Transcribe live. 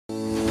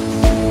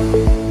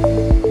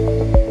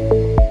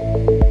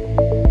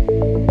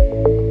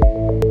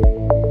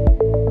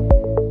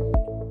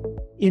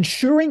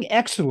Ensuring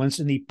excellence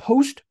in the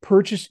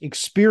post-purchase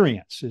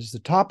experience is the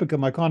topic of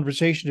my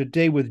conversation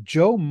today with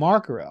Joe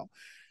Marcarell.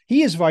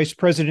 He is Vice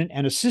President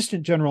and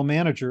Assistant General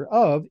Manager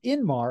of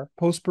Inmar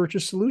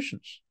Post-Purchase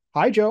Solutions.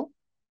 Hi, Joe.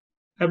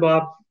 Hi,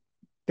 Bob.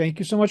 Thank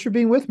you so much for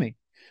being with me.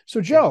 So,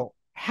 Joe,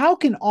 how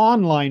can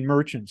online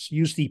merchants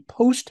use the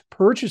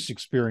post-purchase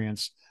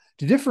experience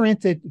to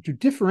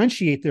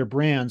differentiate their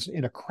brands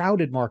in a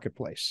crowded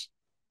marketplace?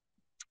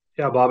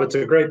 Yeah, Bob, it's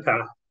a great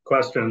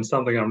question and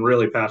something I'm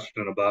really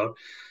passionate about.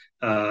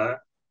 Uh,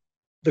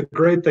 the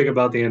great thing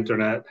about the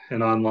internet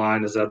and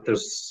online is that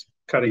there's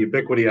kind of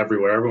ubiquity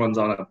everywhere. Everyone's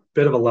on a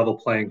bit of a level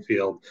playing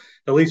field,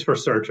 at least for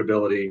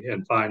searchability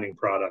and finding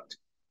product.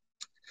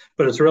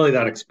 But it's really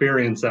that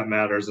experience that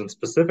matters, and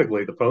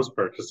specifically the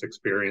post-purchase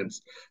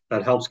experience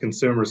that helps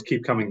consumers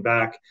keep coming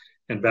back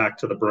and back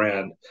to the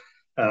brand.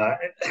 Uh,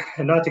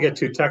 and not to get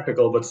too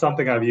technical, but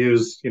something I've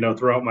used,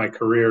 throughout my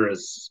career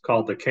is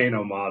called the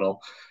Kano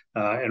model.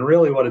 And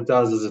really what it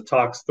does is it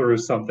talks through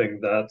something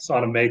that's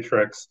on a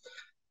matrix.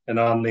 And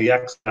on the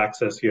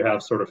x-axis, you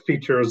have sort of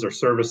features or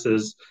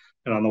services.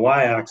 And on the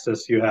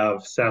y-axis, you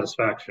have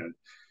satisfaction.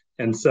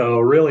 And so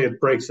really it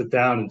breaks it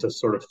down into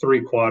sort of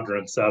three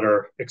quadrants that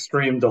are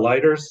extreme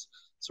delighters,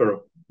 sort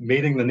of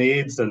meeting the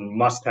needs, and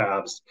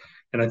must-haves.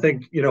 And I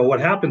think, what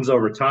happens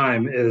over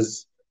time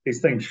is these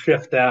things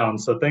shift down.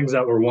 So things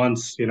that were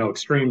once,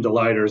 extreme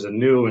delighters and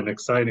new and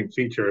exciting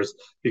features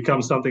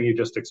become something you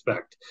just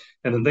expect.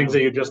 And the things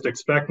that you just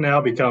expect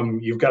now become,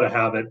 you've got to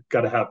have it,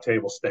 got to have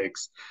table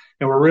stakes.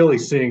 And we're really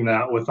seeing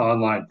that with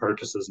online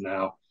purchases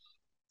now.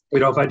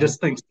 If I just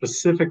think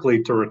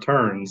specifically to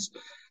returns,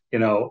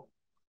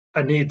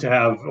 I need to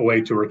have a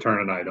way to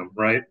return an item,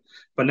 right?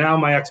 But now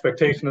my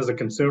expectation as a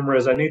consumer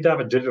is I need to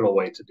have a digital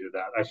way to do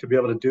that. I should be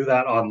able to do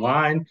that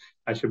online.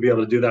 I should be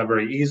able to do that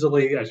very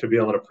easily. I should be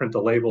able to print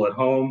a label at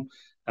home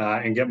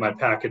and get my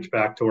package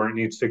back to where it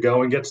needs to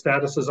go and get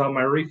statuses on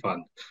my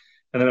refund.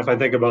 And then if I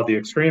think about the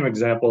extreme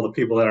example, the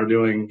people that are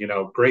doing,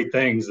 great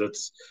things,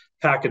 it's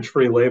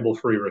package-free,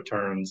 label-free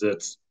returns.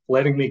 It's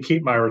letting me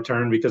keep my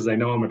return because they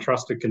know I'm a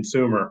trusted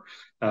consumer.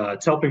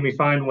 It's helping me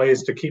find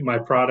ways to keep my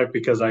product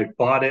because I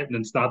bought it and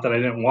it's not that I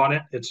didn't want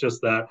it. It's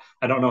just that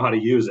I don't know how to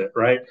use it,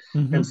 right?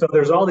 Mm-hmm. And so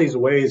there's all these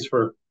ways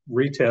for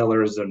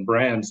retailers and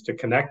brands to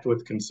connect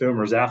with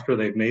consumers after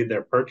they've made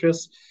their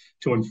purchase,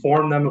 to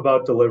inform them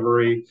about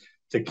delivery,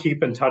 to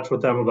keep in touch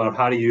with them about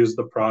how to use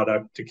the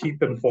product, to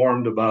keep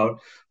informed about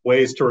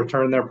ways to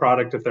return their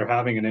product if they're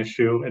having an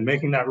issue, and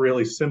making that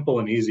really simple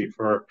and easy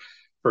for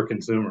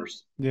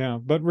consumers. Yeah,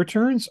 but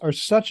returns are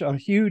such a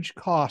huge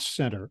cost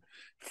center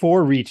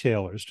for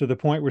retailers, to the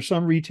point where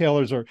some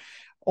retailers are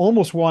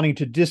almost wanting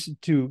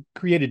to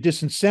create a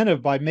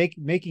disincentive by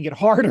making it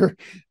harder.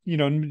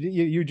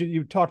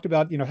 You talked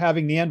about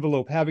having the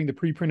envelope, having the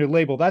pre-printed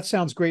label. That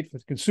sounds great for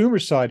the consumer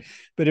side,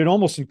 but it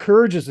almost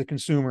encourages the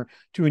consumer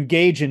to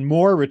engage in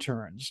more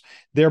returns,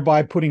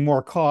 thereby putting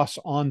more costs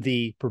on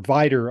the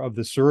provider of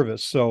the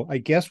service. So I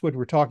guess what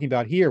we're talking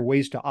about here,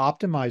 ways to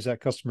optimize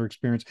that customer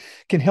experience,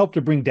 can help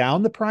to bring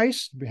down the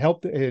price,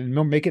 help and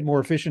make it more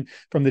efficient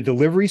from the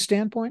delivery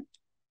standpoint.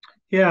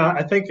 Yeah,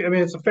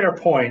 it's a fair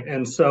point.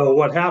 And so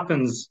what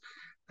happens,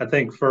 I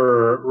think,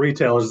 for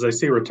retailers is they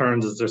see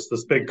returns as just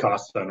this big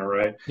cost center,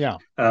 right? Yeah.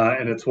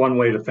 And it's one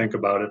way to think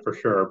about it for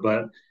sure.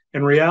 But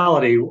in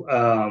reality,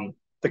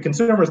 the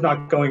consumer is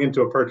not going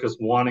into a purchase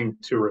wanting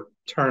to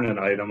return an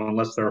item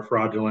unless they're a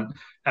fraudulent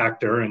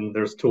actor, and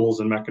there's tools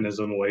and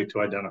mechanism, a way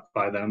to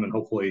identify them and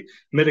hopefully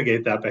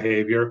mitigate that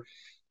behavior.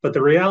 But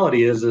the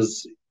reality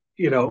is,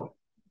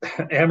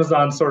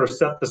 Amazon sort of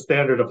set the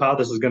standard of how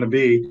this is going to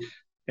be.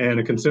 And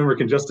a consumer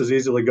can just as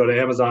easily go to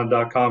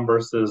Amazon.com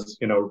versus,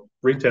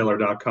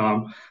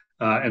 retailer.com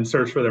and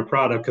search for their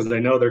product because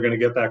they know they're going to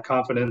get that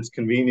confidence,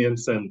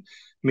 convenience, and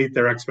meet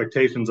their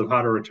expectations of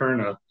how to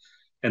return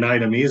an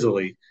item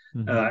easily.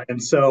 Mm-hmm.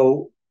 And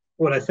so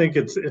what I think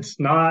it's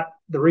not,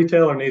 the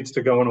retailer needs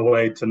to go in a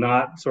way to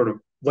not sort of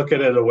look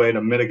at it as a way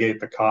to mitigate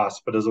the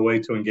cost, but as a way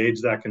to engage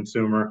that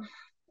consumer,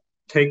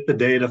 take the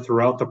data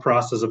throughout the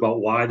process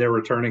about why they're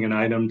returning an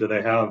item. Do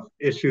they have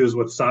issues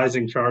with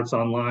sizing charts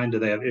online? Do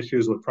they have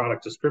issues with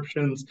product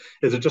descriptions?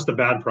 Is it just a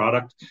bad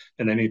product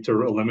and they need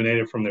to eliminate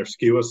it from their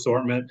SKU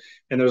assortment?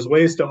 And there's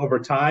ways to, over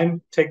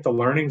time, take the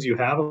learnings you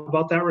have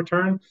about that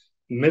return,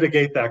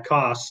 mitigate that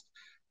cost,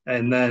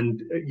 and then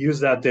use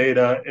that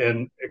data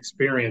and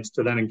experience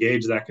to then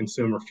engage that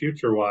consumer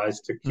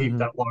future-wise to keep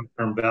that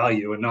long-term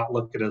value and not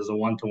look at it as a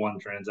one-to-one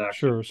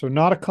transaction. Sure. So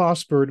not a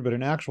cost burden, but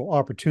an actual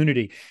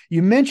opportunity.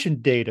 You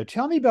mentioned data.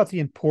 Tell me about the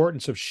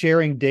importance of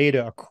sharing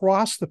data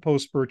across the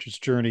post-purchase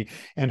journey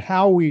and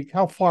how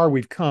far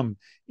we've come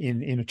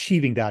in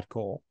achieving that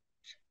goal.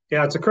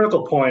 Yeah, it's a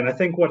critical point. I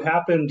think what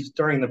happened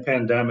during the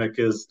pandemic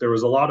is there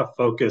was a lot of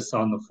focus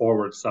on the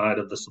forward side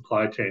of the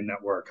supply chain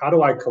network. How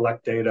do I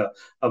collect data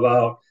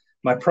about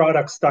my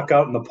product stuck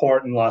out in the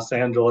port in Los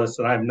Angeles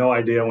and I have no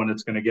idea when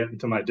it's going to get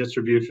into my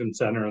distribution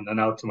center and then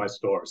out to my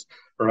stores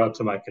or out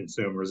to my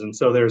consumers? And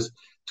so there's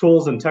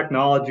tools and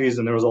technologies,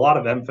 and there was a lot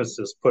of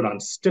emphasis put on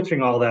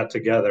stitching all that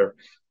together.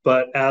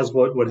 But as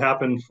what would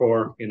happen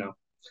for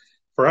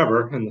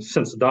forever and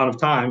since the dawn of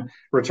time,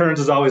 returns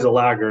is always a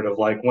laggard of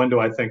like, when do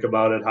I think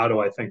about it? How do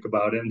I think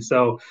about it? And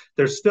so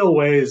there's still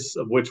ways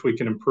of which we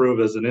can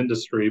improve as an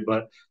industry,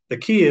 but the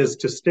key is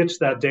to stitch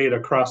that data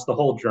across the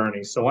whole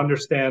journey. So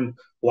understand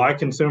why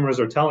consumers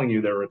are telling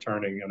you they're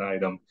returning an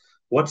item.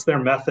 What's their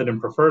method and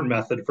preferred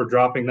method for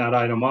dropping that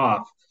item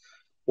off?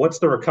 What's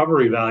the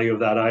recovery value of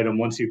that item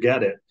once you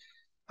get it?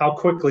 How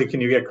quickly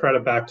can you get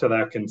credit back to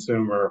that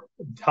consumer?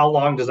 How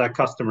long does that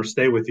customer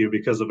stay with you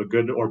because of a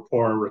good or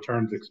poor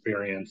returns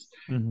experience?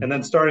 Mm-hmm. And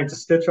then starting to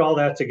stitch all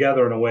that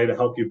together in a way to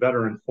help you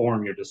better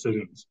inform your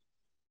decisions.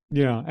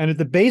 Yeah. And at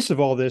the base of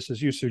all this,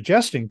 as you're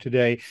suggesting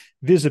today,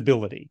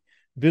 visibility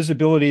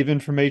of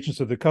information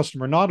so the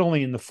customer, not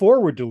only in the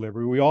forward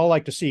delivery, we all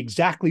like to see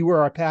exactly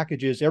where our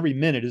package is every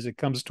minute as it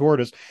comes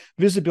toward us,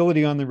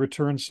 visibility on the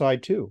return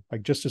side too,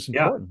 like just as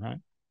important, right?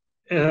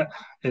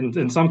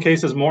 In some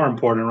cases more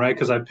important, right?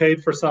 Because I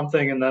paid for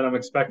something and then I'm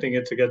expecting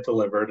it to get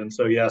delivered. And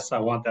so, yes, I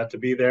want that to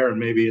be there. And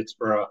maybe it's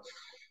for a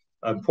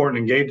important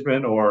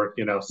engagement or,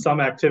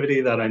 some activity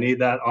that I need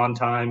that on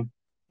time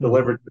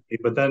delivered to me.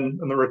 But then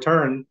in the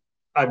return,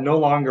 I've no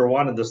longer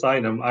wanted this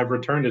item. I've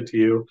returned it to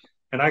you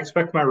and I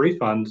expect my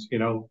refund,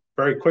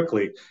 very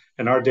quickly.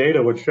 And our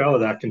data would show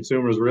that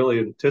consumers really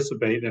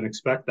anticipate and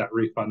expect that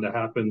refund to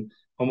happen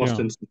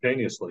almost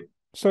instantaneously.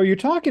 So you're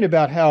talking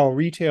about how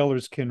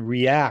retailers can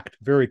react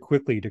very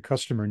quickly to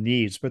customer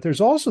needs, but there's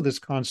also this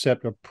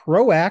concept of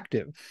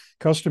proactive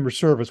customer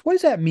service. What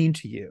does that mean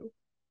to you?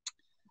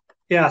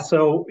 Yeah,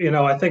 so,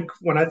 I think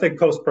when I think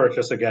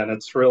post-purchase, again,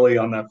 it's really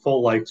on that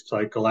full life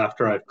cycle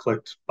after I've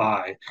clicked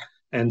buy.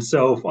 And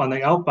so on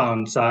the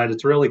outbound side,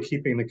 it's really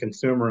keeping the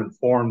consumer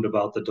informed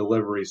about the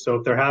delivery. So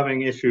if they're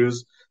having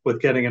issues with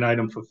getting an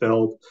item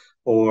fulfilled,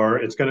 or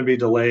it's going to be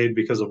delayed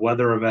because of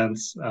weather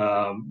events,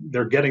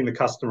 they're getting the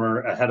customer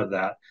ahead of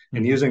that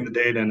and using the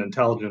data and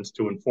intelligence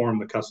to inform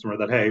the customer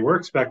that, hey, we're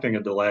expecting a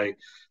delay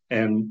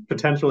and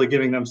potentially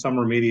giving them some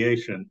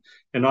remediation.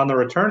 And on the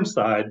return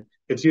side,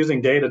 it's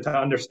using data to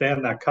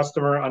understand that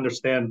customer,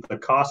 understand the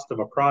cost of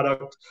a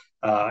product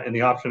and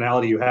the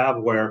optionality you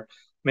have where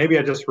maybe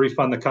I just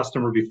refund the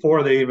customer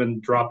before they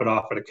even drop it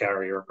off at a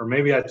carrier, or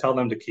maybe I tell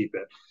them to keep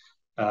it.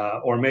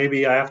 Or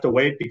maybe I have to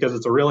wait because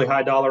it's a really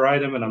high dollar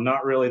item and I'm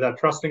not really that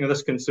trusting of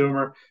this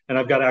consumer and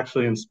I've got to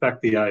actually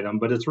inspect the item.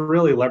 But it's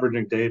really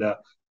leveraging data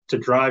to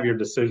drive your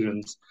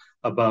decisions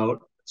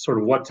about sort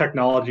of what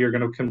technology you're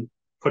going to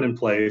put in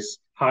place,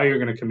 how you're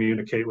going to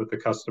communicate with the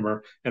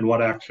customer, and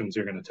what actions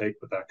you're going to take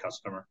with that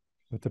customer.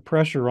 But the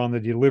pressure on the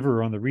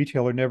deliverer, on the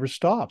retailer never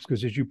stops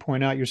because, as you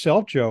point out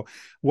yourself, Joe,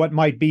 what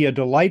might be a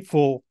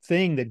delightful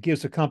thing that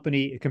gives a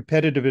company a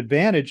competitive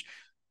advantage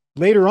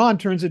later on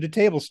turns into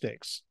table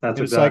stakes. That's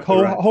it's exactly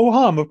like, right. ho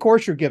hum, of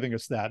course you're giving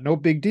us that. No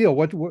big deal.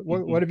 What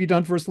have you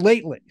done for us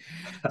lately?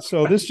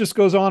 So this just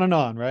goes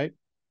on, right?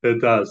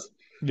 It does.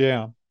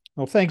 Yeah.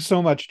 Well, thanks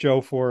so much,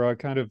 Joe, for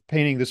kind of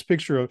painting this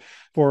picture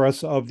for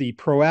us of the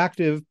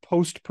proactive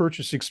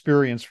post-purchase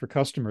experience for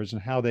customers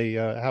and how they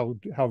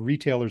how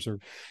retailers are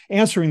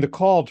answering the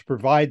call to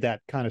provide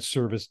that kind of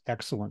service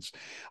excellence.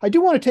 I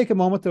do want to take a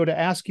moment, though, to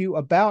ask you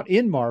about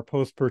Inmar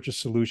post-purchase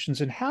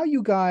solutions and how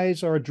you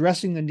guys are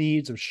addressing the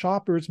needs of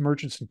shoppers,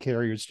 merchants, and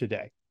carriers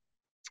today.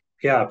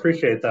 Yeah, I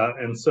appreciate that.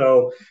 And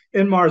so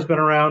Inmar has been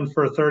around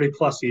for 30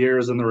 plus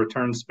years in the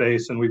return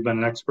space, and we've been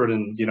an expert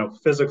in,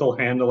 physical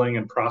handling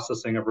and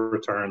processing of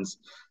returns,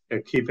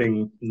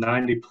 keeping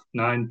 99%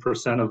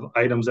 of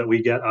items that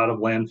we get out of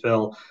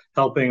landfill,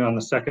 helping on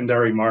the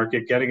secondary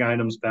market, getting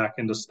items back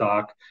into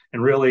stock,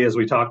 and really, as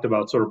we talked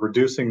about, sort of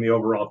reducing the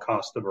overall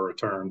cost of a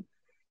return.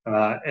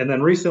 And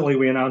then recently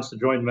we announced a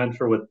joint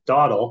venture with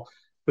Dawdle,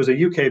 who's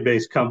a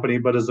UK-based company,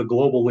 but is a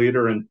global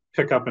leader in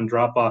pickup and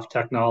drop-off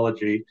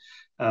technology.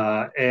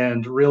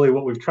 And really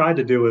what we've tried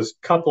to do is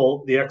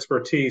couple the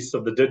expertise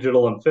of the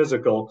digital and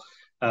physical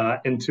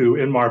into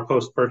Inmar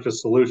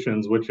post-purchase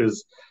solutions, which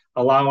is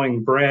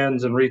allowing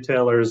brands and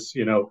retailers,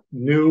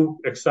 new,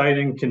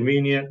 exciting,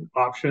 convenient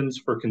options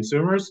for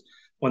consumers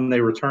when they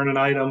return an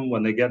item,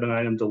 when they get an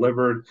item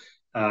delivered,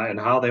 and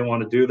how they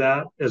want to do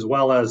that, as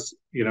well as,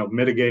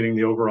 mitigating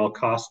the overall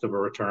cost of a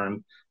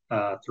return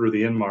through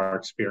the Inmar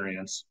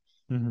experience.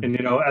 Mm-hmm.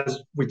 And, as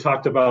we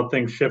talked about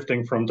things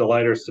shifting from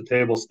delighters to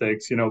table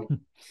stakes,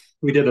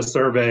 we did a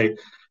survey a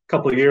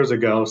couple of years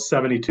ago.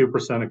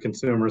 72% of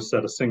consumers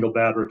said a single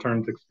bad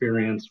returns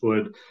experience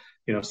would,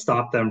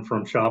 stop them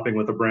from shopping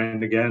with a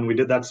brand again. We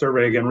did that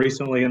survey again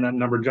recently, and that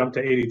number jumped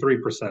to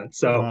 83%.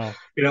 So,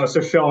 wow.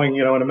 So showing,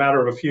 in a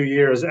matter of a few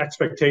years,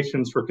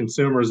 expectations for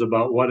consumers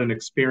about what an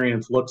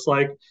experience looks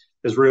like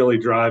is really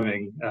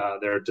driving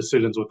their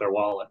decisions with their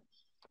wallet.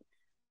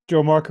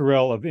 Joe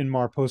Marcarell of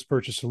Inmar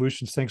Post-Purchase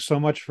Solutions, thanks so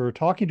much for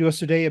talking to us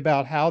today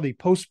about how the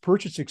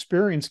post-purchase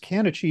experience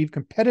can achieve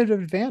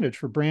competitive advantage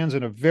for brands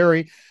in a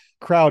very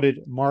crowded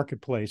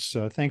marketplace.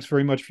 Thanks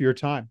very much for your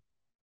time.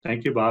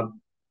 Thank you, Bob.